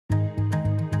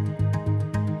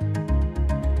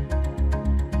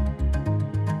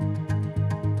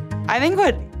I think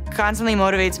what constantly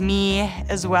motivates me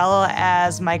as well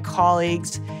as my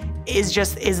colleagues is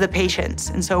the patients.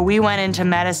 And so we went into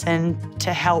medicine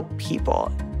to help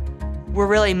people. We're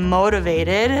really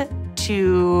motivated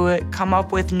to come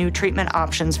up with new treatment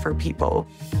options for people.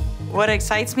 What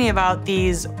excites me about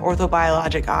these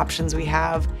orthobiologic options we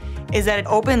have is that it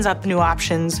opens up new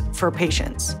options for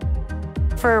patients.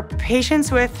 For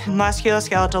patients with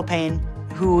musculoskeletal pain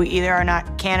who either are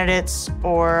not candidates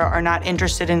or are not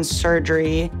interested in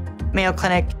surgery, Mayo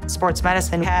Clinic Sports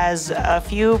Medicine has a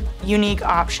few unique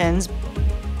options.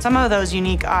 Some of those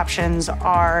unique options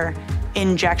are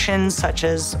injections such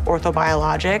as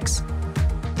orthobiologics.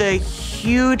 The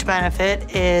huge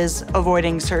benefit is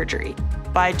avoiding surgery.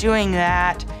 By doing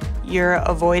that, you're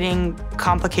avoiding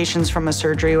complications from a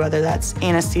surgery, whether that's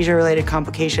anesthesia-related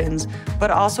complications, but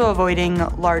also avoiding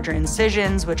larger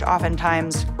incisions, which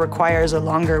oftentimes requires a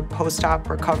longer post-op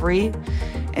recovery.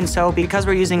 And so because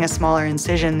we're using a smaller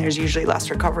incision, there's usually less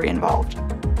recovery involved.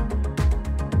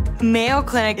 Mayo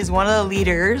Clinic is one of the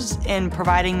leaders in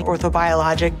providing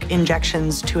orthobiologic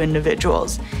injections to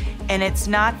individuals. And it's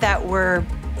not that we're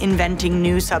inventing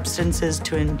new substances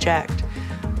to inject,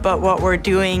 but what we're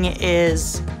doing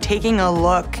is taking a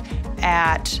look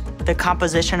at the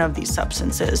composition of these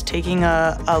substances, taking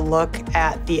a look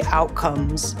at the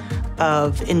outcomes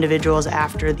of individuals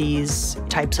after these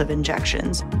types of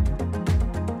injections.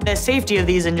 The safety of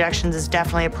these injections is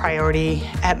definitely a priority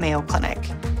at Mayo Clinic.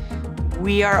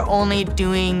 We are only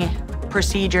doing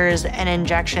procedures and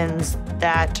injections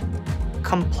that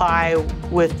comply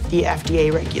with the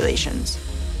FDA regulations.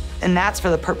 And that's for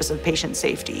the purpose of patient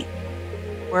safety.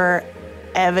 We're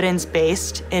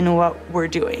evidence-based in what we're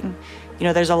doing. You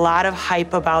know, there's a lot of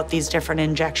hype about these different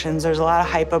injections. There's a lot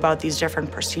of hype about these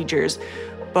different procedures.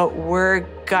 But we're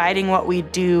guiding what we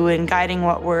do and guiding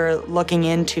what we're looking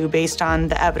into based on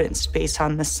the evidence, based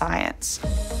on the science.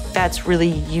 That's really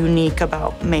unique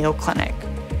about Mayo Clinic.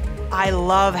 I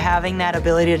love having that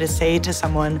ability to say to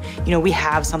someone, you know, we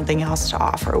have something else to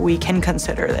offer. We can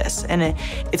consider this. And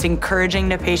it's encouraging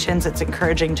to patients. It's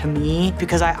encouraging to me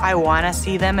because I want to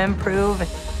see them improve.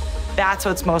 That's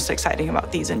what's most exciting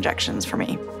about these injections for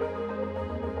me.